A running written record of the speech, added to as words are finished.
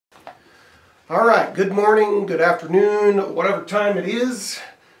All right, good morning, good afternoon, whatever time it is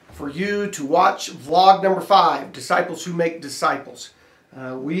for you to watch vlog number 5, Disciples Who Make Disciples.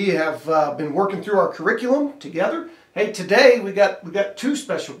 We have been working through our curriculum together. Hey, today we got two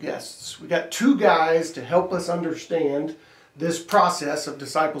special guests. We got two guys to help us understand this process of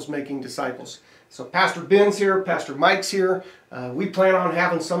disciples making disciples. So Pastor Ben's here, Pastor Mike's here. We plan on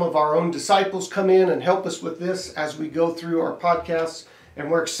having some of our own disciples come in and help us with this as we go through our podcasts. And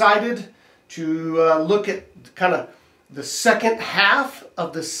we're excited to look at kind of the second half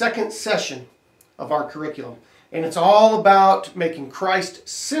of the second session of our curriculum. And it's all about making Christ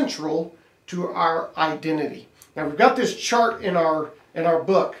central to our identity. Now we've got this chart in our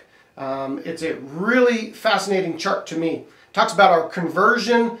book. It's a really fascinating chart to me. It talks about our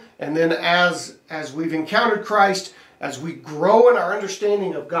conversion, and then as we've encountered Christ, as we grow in our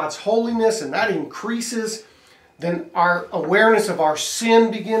understanding of God's holiness and that increases, then our awareness of our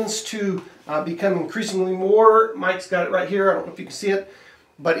sin begins to become increasingly more. Mike's got it right here. I don't know if you can see it.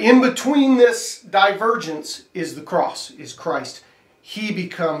 But in between this divergence is the cross, is Christ. He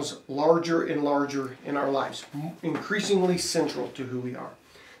becomes larger and larger in our lives, increasingly central to who we are.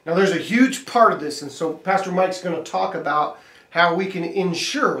 Now there's a huge part of this, and so Pastor Mike's going to talk about how we can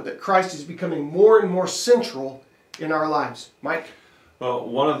ensure that Christ is becoming more and more central in our lives. Mike? Well,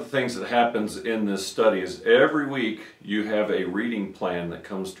 one of the things that happens in this study is every week you have a reading plan that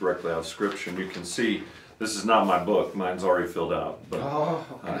comes directly out of Scripture. And you can see, this is not my book, mine's already filled out. But,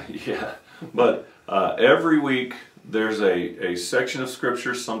 yeah, but every week there's a section of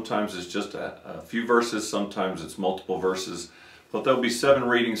Scripture. Sometimes it's just a few verses, sometimes it's multiple verses. But there'll be 7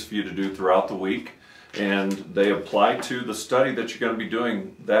 readings for you to do throughout the week. And they apply to the study that you're going to be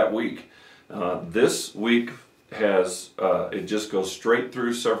doing that week. This week has, it just goes straight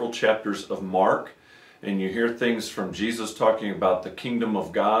through several chapters of Mark, and you hear things from Jesus talking about the kingdom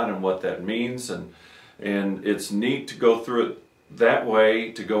of God and what that means, and it's neat to go through it that way,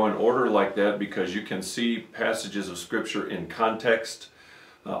 to go in order like that, because you can see passages of Scripture in context.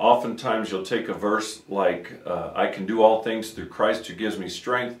 Oftentimes you'll take a verse like, I can do all things through Christ who gives me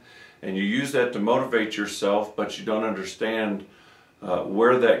strength, and you use that to motivate yourself, but you don't understand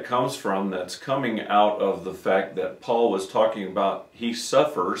where that comes from. That's coming out of the fact that Paul was talking about he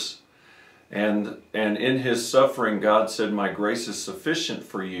suffers, and in his suffering God said, my grace is sufficient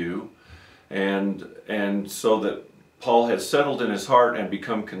for you, and so that Paul has settled in his heart and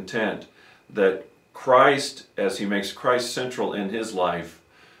become content that Christ, as he makes Christ central in his life,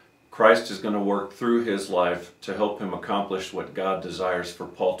 Christ is going to work through his life to help him accomplish what God desires for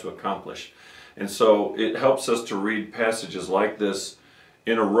Paul to accomplish. And so it helps us to read passages like this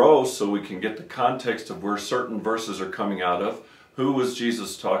in a row so we can get the context of where certain verses are coming out of. Who was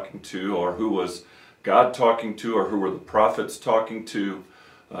Jesus talking to, or who was God talking to, or who were the prophets talking to?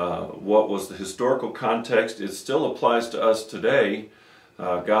 What was the historical context? It still applies to us today.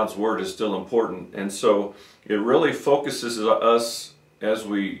 God's Word is still important. And so it really focuses us as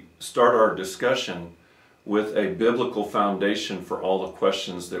we start our discussion with a biblical foundation for all the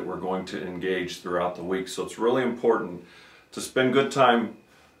questions that we're going to engage throughout the week. So it's really important to spend good time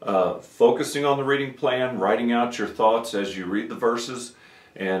focusing on the reading plan, writing out your thoughts as you read the verses.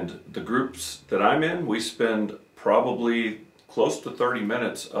 And the groups that I'm in, we spend probably close to 30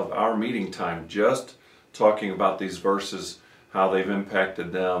 minutes of our meeting time just talking about these verses, how they've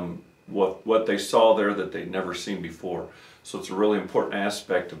impacted them, what they saw there that they'd never seen before. So it's a really important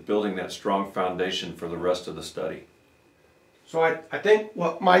aspect of building that strong foundation for the rest of the study. So I think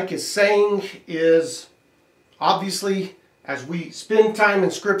what Mike is saying is, obviously, as we spend time in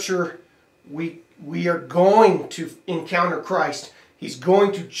Scripture, we are going to encounter Christ. He's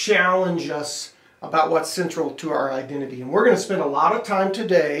going to challenge us about what's central to our identity. And we're going to spend a lot of time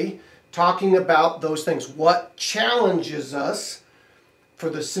today talking about those things. What challenges us for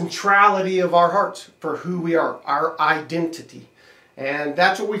the centrality of our hearts, for who we are, our identity. And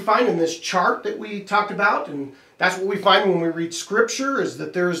that's what we find in this chart that we talked about, and that's what we find when we read Scripture, is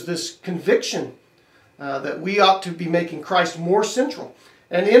that there's this conviction that we ought to be making Christ more central.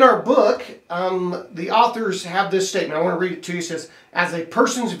 And in our book, the authors have this statement. I want to read it to you. It says, as a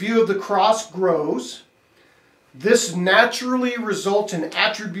person's view of the cross grows, this naturally results in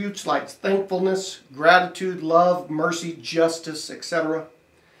attributes like thankfulness, gratitude, love, mercy, justice, etc.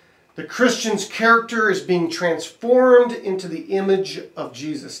 The Christian's character is being transformed into the image of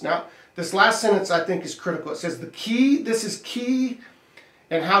Jesus. Now, this last sentence I think is critical. It says this is key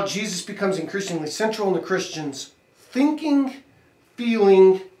in how Jesus becomes increasingly central in the Christian's thinking,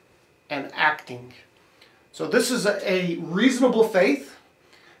 feeling, and acting. So this is a reasonable faith.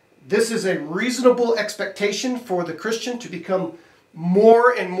 This is a reasonable expectation for the Christian to become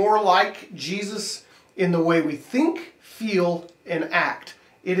more and more like Jesus in the way we think, feel, and act.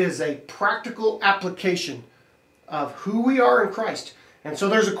 It is a practical application of who we are in Christ. And so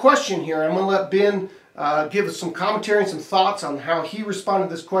there's a question here. I'm going to let Ben give us some commentary and some thoughts on how he responded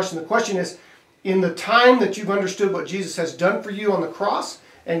to this question. The question is, in the time that you've understood what Jesus has done for you on the cross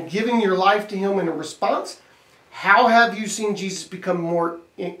and giving your life to him in a response, how have you seen Jesus become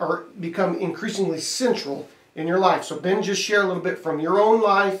increasingly central in your life? So Ben, just share a little bit from your own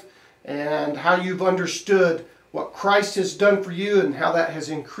life and how you've understood what Christ has done for you and how that has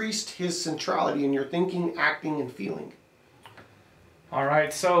increased his centrality in your thinking, acting, and feeling. All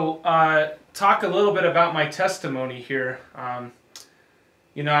right, so talk a little bit about my testimony here.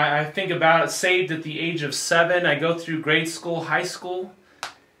 You know, I think about it, saved at the age of 7. I go through grade school, high school,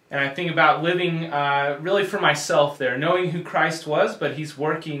 and I think about living really for myself there, knowing who Christ was, but he's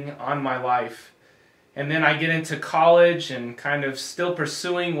working on my life. And then I get into college and kind of still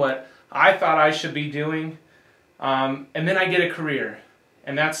pursuing what I thought I should be doing. And then I get a career.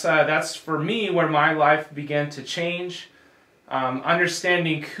 And that's for me where my life began to change.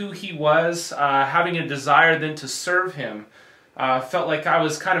 Understanding who he was, having a desire then to serve him. Felt like I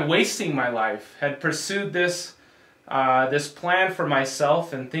was kind of wasting my life. Had pursued this plan for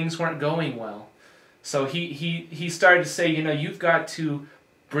myself and things weren't going well. So he started to say, you know, you've got to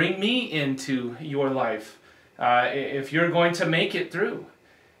bring me into your life if you're going to make it through.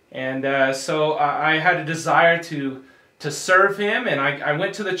 And so I had a desire to serve him, and I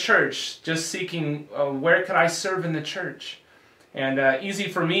went to the church just seeking where could I serve in the church. And easy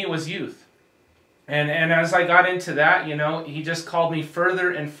for me was youth. And as I got into that, you know, he just called me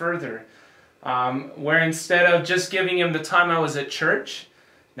further and further. Where instead of just giving him the time I was at church,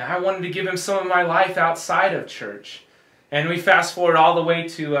 now I wanted to give him some of my life outside of church. And we fast forward all the way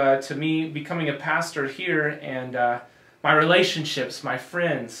to me becoming a pastor here, and my relationships, my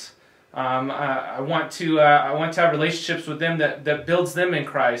friends. I want to have relationships with them that builds them in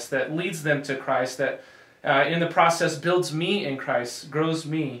Christ, that leads them to Christ, that in the process builds me in Christ, grows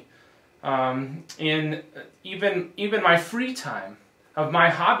me. In even my free time of my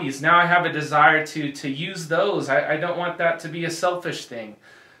hobbies, now I have a desire to use those. I don't want that to be a selfish thing,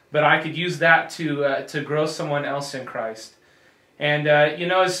 but I could use that to grow someone else in Christ. And you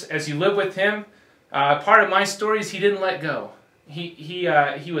know, as you live with him, part of my story is he didn't let go.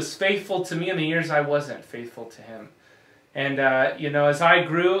 He was faithful to me in the years I wasn't faithful to him. And you know, as I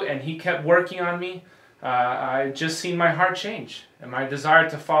grew and he kept working on me, I just seen my heart change and my desire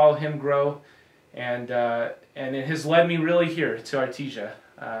to follow him grow, and it has led me really here to Artesia.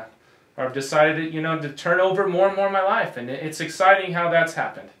 I've decided, you know, to turn over more and more of my life, and it's exciting how that's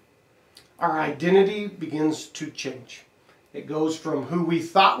happened. Our identity begins to change. It goes from who we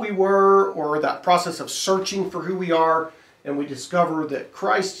thought we were, or that process of searching for who we are, and we discover that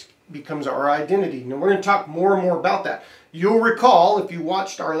Christ becomes our identity. Now we're going to talk more and more about that. You'll recall, if you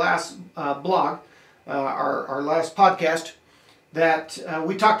watched our last blog, our last podcast, that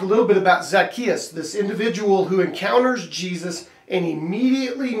we talked a little bit about Zacchaeus, this individual who encounters Jesus and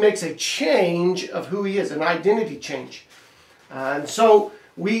immediately makes a change of who he is, an identity change. And so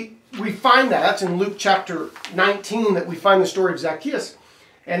we find that's in Luke chapter 19 that we find the story of Zacchaeus.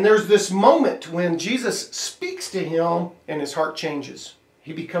 And there's this moment when Jesus speaks to him and his heart changes.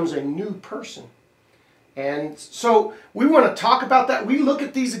 He becomes a new person. And so we want to talk about that. We look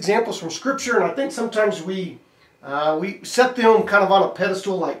at these examples from Scripture, and I think sometimes we set them kind of on a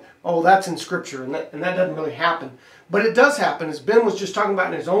pedestal like, oh, that's in Scripture, and that doesn't really happen. But it does happen, as Ben was just talking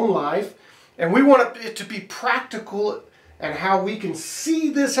about in his own life. And we want it to be practical and how we can see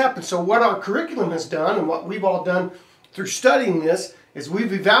this happen. So what our curriculum has done and what we've all done through studying this is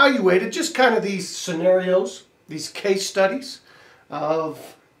we've evaluated just kind of these scenarios, these case studies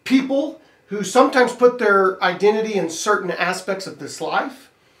of people who sometimes put their identity in certain aspects of this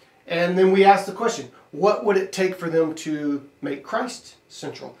life. And then we ask the question, what would it take for them to make Christ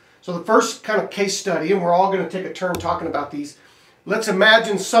central? So the first kind of case study, and we're all going to take a turn talking about these. Let's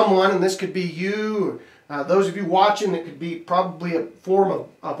imagine someone, and this could be you, or those of you watching, it could be probably a form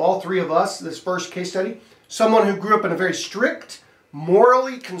of all three of us, this first case study. Someone who grew up in a very strict,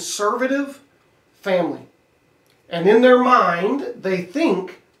 morally conservative family. And in their mind, they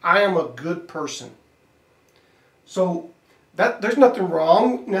think, I am a good person. So there's nothing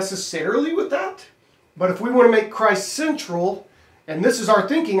wrong necessarily with that. But if we want to make Christ central, and this is our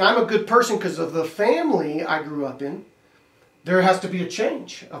thinking, I'm a good person because of the family I grew up in, there has to be a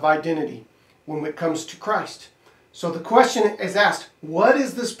change of identity when it comes to Christ. So the question is asked, what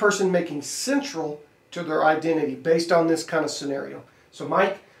is this person making central to their identity based on this kind of scenario? So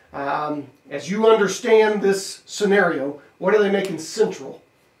Mike, as you understand this scenario, What are they making central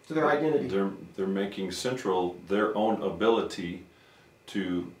to their identity? They're making central their own ability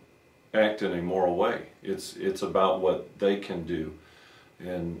to act in a moral way. It's about what they can do.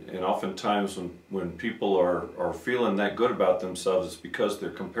 And oftentimes when people are feeling that good about themselves, it's because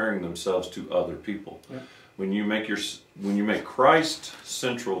they're comparing themselves to other people. Yeah. When you make Christ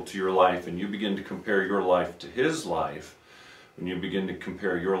central to your life and you begin to compare your life to His life, when you begin to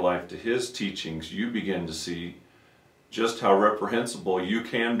compare your life to His teachings, you begin to see just how reprehensible you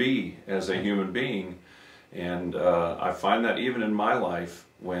can be as a human being. And I find that even in my life,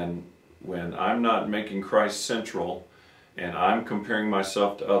 when I'm not making Christ central and I'm comparing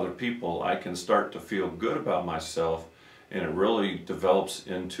myself to other people, I can start to feel good about myself, and it really develops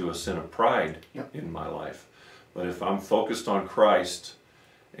into a sin of pride in my life. But if I'm focused on Christ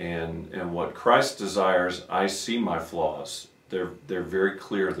and what Christ desires, I see my flaws. They're very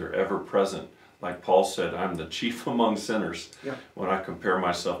clear, they're ever present. Like Paul said, I'm the chief among sinners when I compare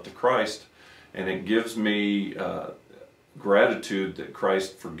myself to Christ. And it gives me gratitude that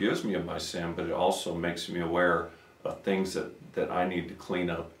Christ forgives me of my sin, but it also makes me aware of things that I need to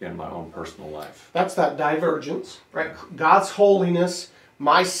clean up in my own personal life. That's that divergence, right? God's holiness,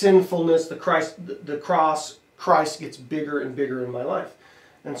 my sinfulness, the cross, Christ gets bigger and bigger in my life.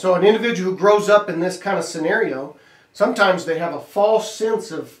 And so an individual who grows up in this kind of scenario, sometimes they have a false sense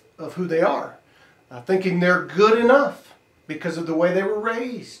of who they are, thinking they're good enough because of the way they were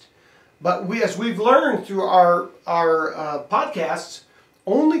raised. But as we've learned through our podcasts,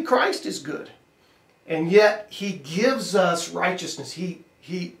 only Christ is good. And yet He gives us righteousness.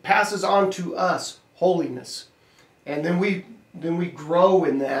 He passes on to us holiness. And then we grow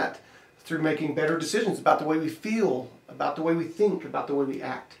in that through making better decisions about the way we feel, about the way we think, about the way we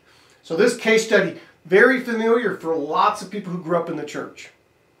act. So this case study, very familiar for lots of people who grew up in the church.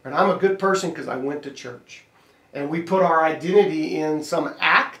 And I'm a good person because I went to church. And we put our identity in some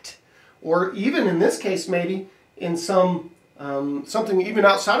act, or even in this case maybe in some something even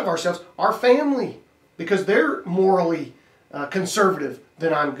outside of ourselves, our family, because they're morally conservative,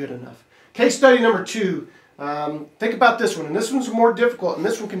 then I'm good enough. Case study number 2, think about this one, and this one's more difficult, and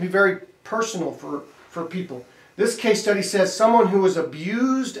this one can be very personal for people. This case study says someone who was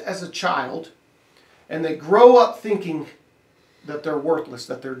abused as a child, and they grow up thinking that they're worthless,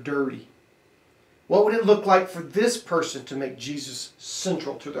 that they're dirty. What would it look like for this person to make Jesus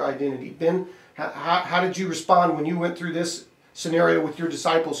central to their identity? Ben, how did you respond when you went through this scenario with your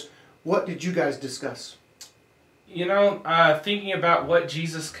disciples? What did you guys discuss? You know, thinking about what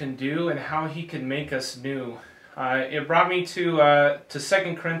Jesus can do and how He can make us new, it brought me to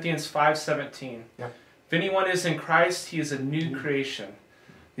 2 Corinthians 5:17. Yeah. If anyone is in Christ, he is a new creation.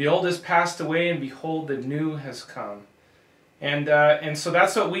 The old has passed away, and behold, the new has come. And so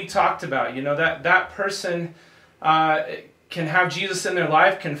that's what we talked about. You know, that person can have Jesus in their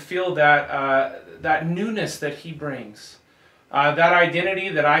life, can feel that newness that He brings. That identity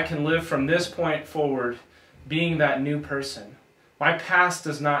that I can live from this point forward being that new person. My past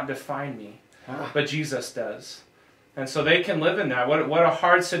does not define me, but Jesus does. And so they can live in that. What a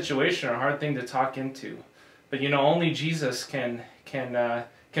hard situation, or a hard thing to talk into. But you know, only Jesus can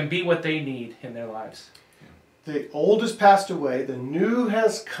be what they need in their lives. The old has passed away, the new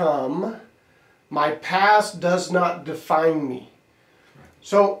has come. My past does not define me.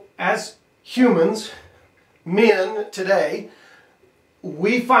 So as humans, men today,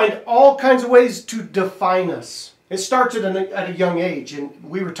 we find all kinds of ways to define us. It starts at a young age, and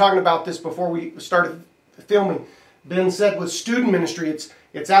we were talking about this before we started filming. Ben said with student ministry,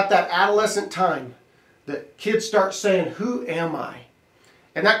 it's at that adolescent time that kids start saying, who am I?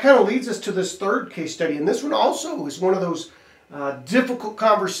 And that kind of leads us to this third case study. And this one also is one of those difficult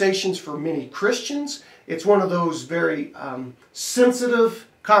conversations for many Christians. It's one of those very sensitive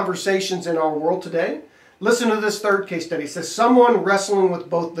conversations in our world today. Listen to this third case study. It says, someone wrestling with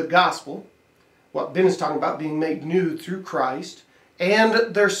both the gospel, what Ben is talking about, being made new through Christ,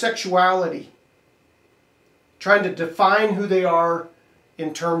 and their sexuality. Trying to define who they are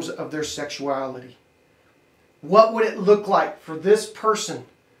in terms of their sexuality. What would it look like for this person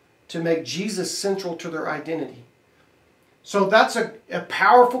to make Jesus central to their identity? So that's a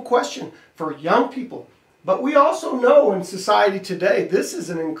powerful question for young people. But we also know in society today, this is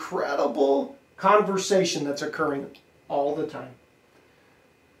an incredible conversation that's occurring all the time.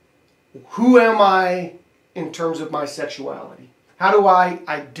 Who am I in terms of my sexuality? How do I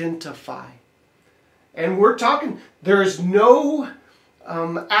identify? And we're talking, there is no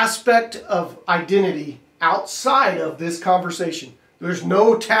aspect of identity outside of this conversation. There's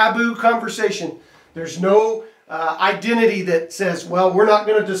no taboo conversation. There's no identity that says, well, we're not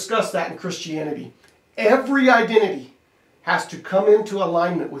going to discuss that in Christianity. Every identity has to come into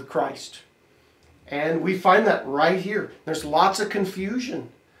alignment with Christ. And we find that right here. There's lots of confusion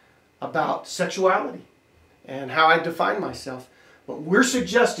about sexuality and how I define myself. But we're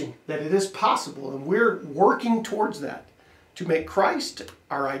suggesting that it is possible, and we're working towards that, to make Christ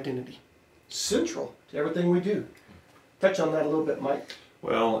our identity, central to everything we do. Touch on that a little bit, Mike.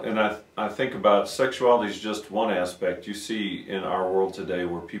 Well, and I think about sexuality is just one aspect. You see in our world today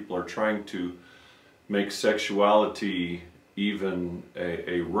where people are trying to make sexuality even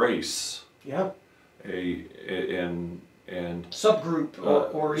a race. Yeah. And subgroup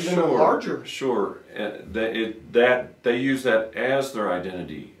or even sure, a larger. Sure. That they use that as their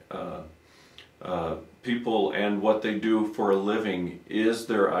identity. People and what they do for a living is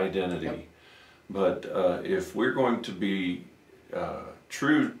their identity. Yep. But if we're going to be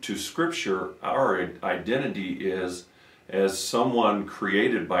true to Scripture, our identity is as someone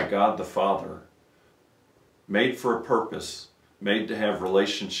created by God the Father, made for a purpose, made to have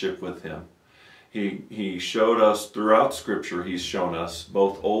relationship with Him. He showed us throughout Scripture, He's shown us,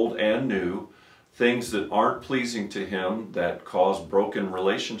 both old and new, things that aren't pleasing to Him, that cause broken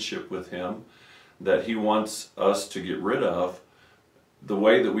relationship with Him, that He wants us to get rid of. The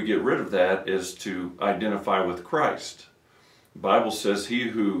way that we get rid of that is to identify with Christ. The Bible says, He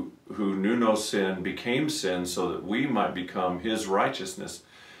who knew no sin became sin so that we might become His righteousness.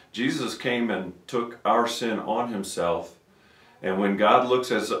 Jesus came and took our sin on Himself. And when God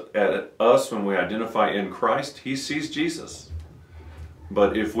looks at us when we identify in Christ, He sees Jesus.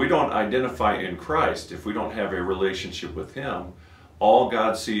 But if we don't identify in Christ, if we don't have a relationship with Him, all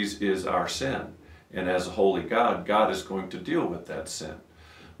God sees is our sin. And as a holy God, God is going to deal with that sin.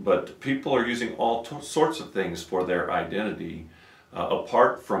 But people are using all sorts of things for their identity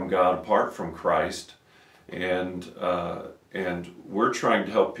apart from God, apart from Christ. And we're trying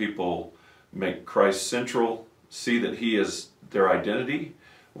to help people make Christ central, see that He is their identity.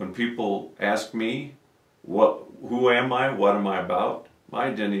 When people ask me, who am I? What am I about? My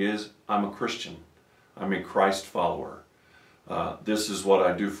identity is, I'm a Christian. I'm a Christ follower. This is what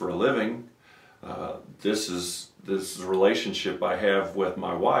I do for a living. This is a relationship I have with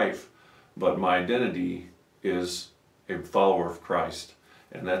my wife, but my identity is a follower of Christ,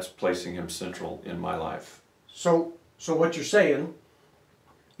 and that's placing Him central in my life. So what you're saying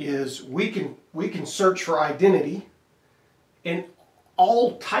is we can search for identity in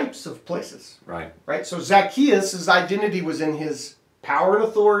all types of places. Right. Right. So Zacchaeus' identity was in his power and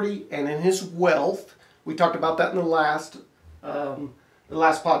authority and in his wealth. We talked about that in the last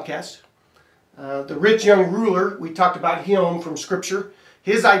podcast. The rich young ruler, we talked about him from Scripture.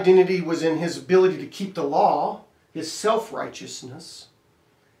 His identity was in his ability to keep the law, his self-righteousness.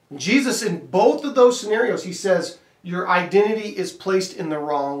 And Jesus, in both of those scenarios, He says, your identity is placed in the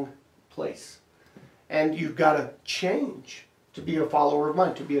wrong place. And you've got to change to be a follower of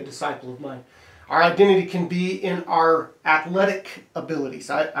mine, to be a disciple of mine. Our identity can be in our athletic abilities.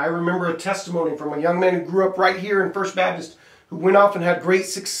 I remember a testimony from a young man who grew up right here in First Baptist, who went off and had great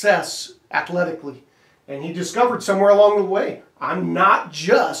success athletically. And he discovered somewhere along the way, I'm not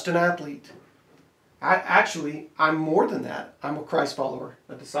just an athlete. I'm more than that. I'm a Christ follower,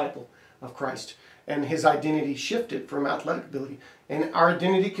 a disciple of Christ. And his identity shifted from athletic ability. And our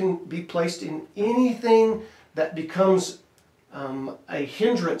identity can be placed in anything that becomes a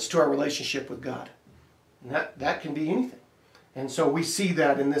hindrance to our relationship with God. And that can be anything. And so we see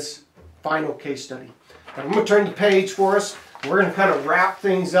that in this final case study. Now, I'm going to turn the page for us. We're going to kind of wrap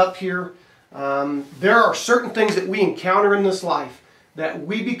things up here. There are certain things that we encounter in this life that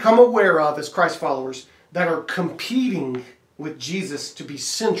we become aware of as Christ followers that are competing with Jesus to be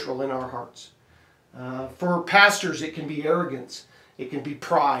central in our hearts. For pastors, it can be arrogance. It can be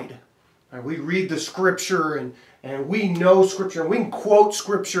pride. We read the Scripture and we know Scripture and we can quote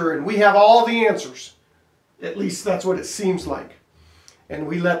Scripture and we have all the answers. At least that's what it seems like. And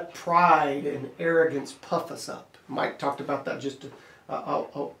we let pride and arrogance puff us up. Mike talked about that just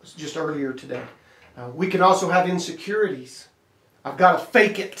earlier today. We can also have insecurities. I've got to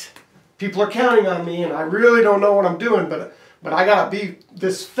fake it. People are counting on me and I really don't know what I'm doing, but I got to be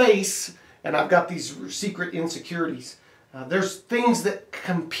this face and I've got these secret insecurities. There's things that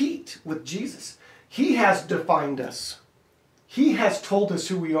compete with Jesus. He has defined us. He has told us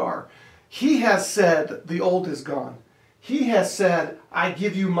who we are. He has said the old is gone. He has said, I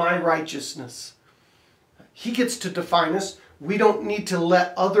give you my righteousness. He gets to define us. We don't need to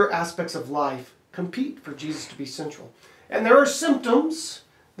let other aspects of life compete for Jesus to be central. And there are symptoms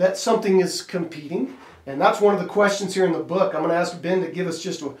that something is competing. And that's one of the questions here in the book. I'm going to ask Ben to give us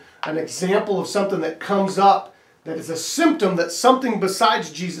just an example of something that comes up that is a symptom that something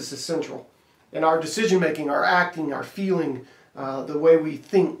besides Jesus is central. in our decision making, our acting, our feeling, the way we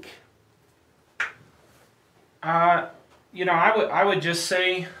think? I would just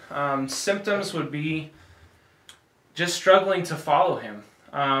say symptoms would be just struggling to follow Him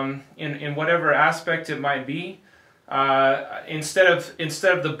in whatever aspect it might be. Instead of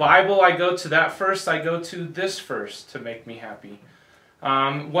the Bible, I go to that first. I go to this first to make me happy.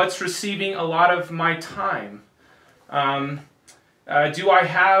 What's receiving a lot of my time? Do I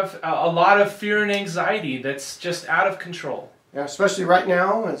have a lot of fear and anxiety that's just out of control? Yeah, especially right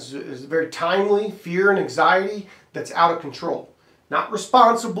now, is very timely fear and anxiety that's out of control. Not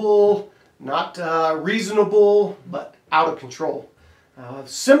responsible, not reasonable, but out of control.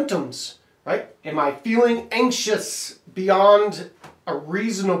 Symptoms, right? Am I feeling anxious beyond a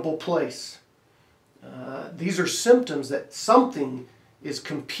reasonable place? These are symptoms that something is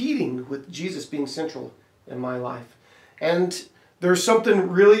competing with Jesus being central in my life. And there's something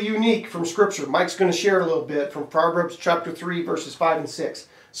really unique from Scripture. Mike's going to share a little bit from Proverbs chapter 3, verses 5 and 6.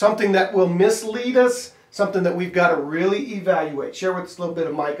 Something that will mislead us, something that we've got to really evaluate. Share with us a little bit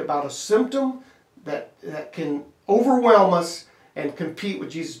of Mike about a symptom that can overwhelm us and compete with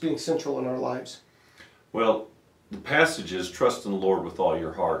Jesus being central in our lives. Well, the passage is, trust in the Lord with all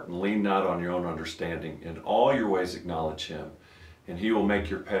your heart and lean not on your own understanding. In all your ways acknowledge Him, and He will make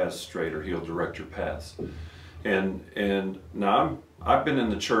your paths straight, or He'll direct your paths. And now I've been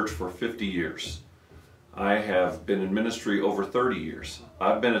in the church for 50 years. I have been in ministry over 30 years.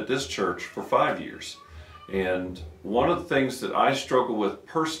 I've been at this church for 5 years. And one of the things that I struggle with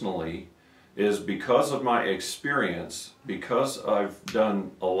personally is, because of my experience, because I've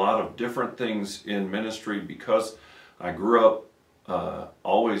done a lot of different things in ministry, because I grew up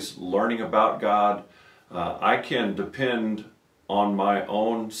always learning about God, I can depend on my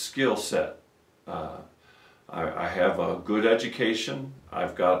own skill set. I have a good education,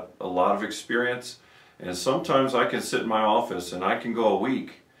 I've got a lot of experience, and sometimes I can sit in my office and I can go a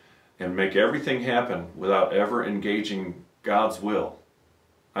week and make everything happen without ever engaging God's will.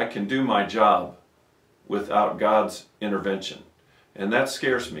 I can do my job without God's intervention, and that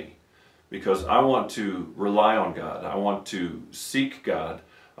scares me, because I want to rely on God. I want to seek God.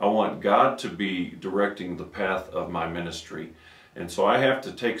 I want God to be directing the path of my ministry. And so I have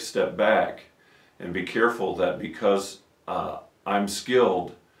to take a step back and be careful that, because I'm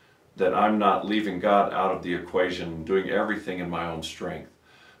skilled, that I'm not leaving God out of the equation, doing everything in my own strength.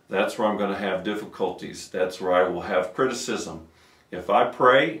 That's where I'm going to have difficulties. That's where I will have criticism. If I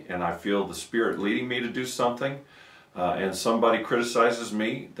pray and I feel the Spirit leading me to do something, and somebody criticizes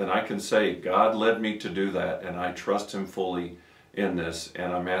me, then I can say, God led me to do that, and I trust Him fully in this,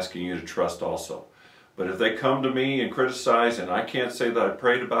 and I'm asking you to trust also. But if they come to me and criticize, and I can't say that I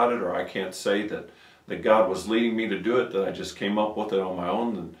prayed about it, or I can't say that God was leading me to do it, that I just came up with it on my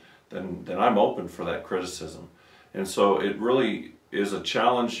own, then I'm open for that criticism. And so it really is a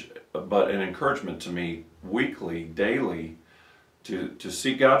challenge, but an encouragement to me weekly, daily, to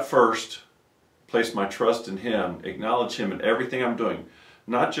seek God first, place my trust in Him, acknowledge Him in everything I'm doing.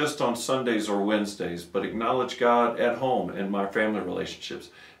 Not just on Sundays or Wednesdays, but acknowledge God at home in my family relationships.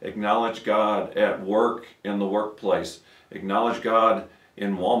 Acknowledge God at work, in the workplace. Acknowledge God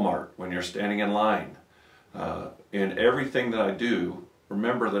in Walmart when you're standing in line. In everything that I do,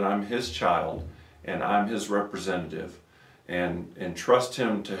 remember that I'm His child and I'm His representative. And trust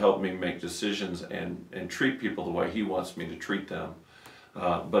Him to help me make decisions and treat people the way He wants me to treat them.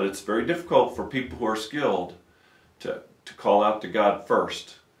 But it's very difficult for people who are skilled to call out to God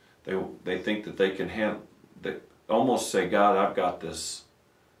first. They think that they can they almost say, God, I've got this.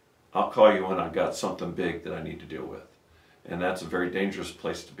 I'll call you when I've got something big that I need to deal with. And that's a very dangerous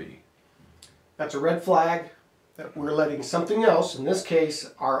place to be. That's a red flag that we're letting something else, in this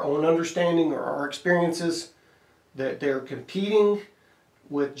case, our own understanding or our experiences, that they're competing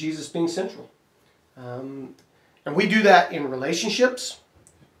with Jesus being central. And we do that in relationships.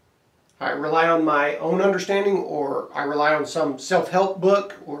 I rely on my own understanding, or I rely on some self-help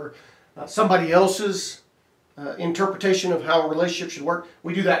book, or somebody else's interpretation of how a relationship should work.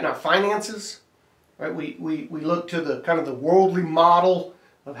 We do that in our finances. Right? We look to the kind of the worldly model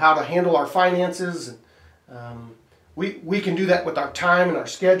of how to handle our finances. And, we can do that with our time and our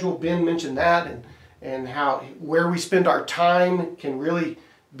schedule. Ben mentioned that, and how where we spend our time can really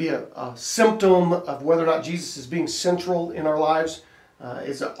be a symptom of whether or not Jesus is being central in our lives.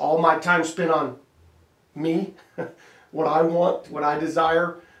 Is all my time spent on me, what I want, what I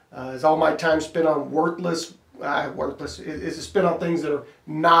desire? Is all my time spent on worthless? Is it spent on things that are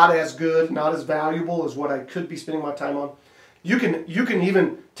not as good, not as valuable as what I could be spending my time on? You can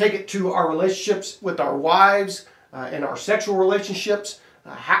even take it to our relationships with our wives and our sexual relationships.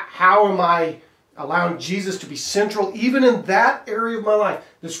 How am I allowing Jesus to be central even in that area of my life?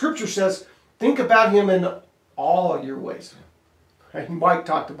 The scripture says, think about him in all your ways. And Mike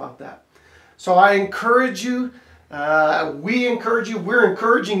talked about that. So I encourage you, we encourage you, we're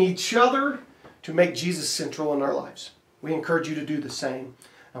encouraging each other to make Jesus central in our lives. We encourage you to do the same.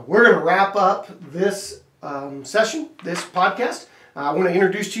 We're going to wrap up this session, this podcast. I want to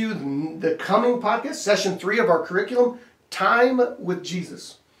introduce to you the coming podcast, session 3 of our curriculum, Time with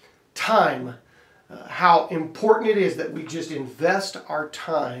Jesus. Time. How important it is that we just invest our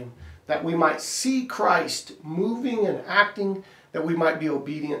time, that we might see Christ moving and acting, that we might be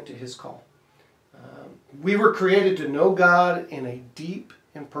obedient to his call. We were created to know God in a deep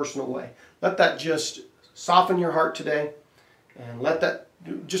and personal way. Let that just soften your heart today, and let that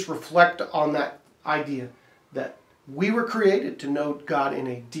just reflect on that idea that we were created to know God in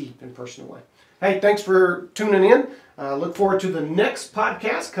a deep and personal way. Hey, thanks for tuning in. Look forward to the next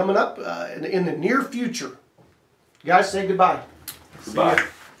podcast coming up in the near future. You guys, say goodbye. Goodbye.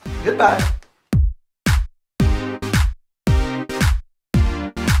 Goodbye.